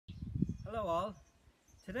Hello all.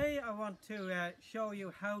 Today I want to show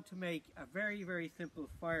you how to make a very simple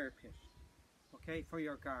fire pit, okay, for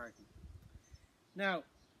your garden. Now,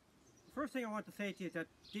 the first thing I want to say to you is that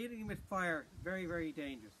dealing with fire is very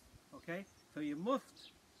dangerous, okay? So you must,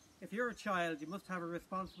 if you're a child, you must have a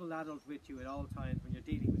responsible adult with you at all times when you're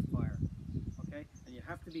dealing with fire, okay? And you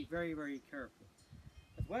have to be very careful.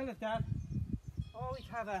 As well as that, always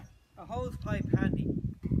have a hose pipe handy,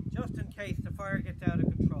 just in case the fire gets out of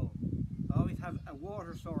control. Always have a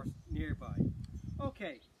water source nearby.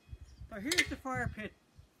 Okay, so here's the fire pit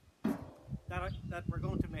that we're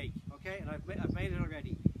going to make, okay? And I've made it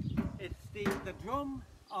already. It's the drum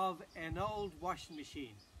of an old washing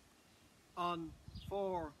machine on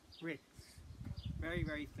 4 bricks.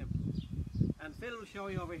 Very simple. And Phil will show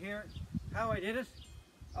you over here how I did it.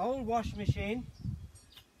 Old washing machine.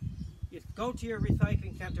 You go to your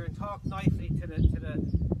recycling centre and talk nicely to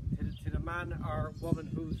the man or woman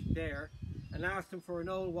who's there and ask them for an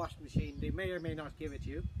old washing machine. They may or may not give it to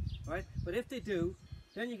you, right? But if they do,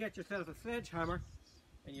 then you get yourself a sledgehammer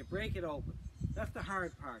and you break it open. That's the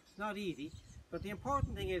hard part. It's not easy, but the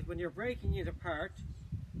important thing is when you're breaking it apart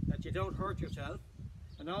that you don't hurt yourself,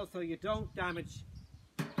 and also you don't damage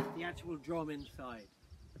the actual drum inside.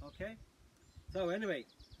 Okay? So anyway,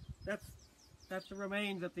 that's the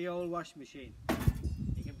remains of the old washing machine.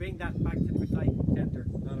 You can bring that back to the recycling centre,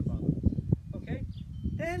 not a problem. Okay?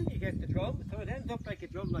 Then you get the drum, so it ends up like a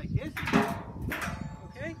drum like this.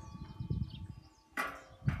 Okay?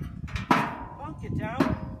 Plonk it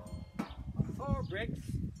down on 4 bricks,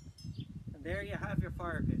 and there you have your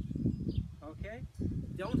fire pit. Okay?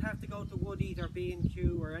 You don't have to go to Woodies or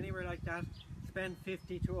B&Q or anywhere like that, spend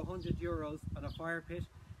 50 to 100 euros on a fire pit.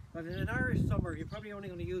 But in an Irish summer, you're probably only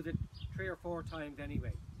going to use it 3 or 4 times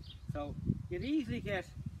anyway. So you'd easily get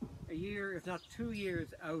a year, if not 2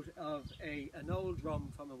 years, out of an old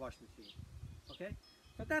drum from a washing machine. Okay?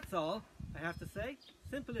 But that's all I have to say.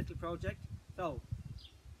 Simple little project. So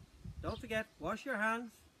don't forget, wash your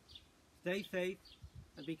hands, stay safe,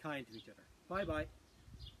 and be kind to each other. Bye bye.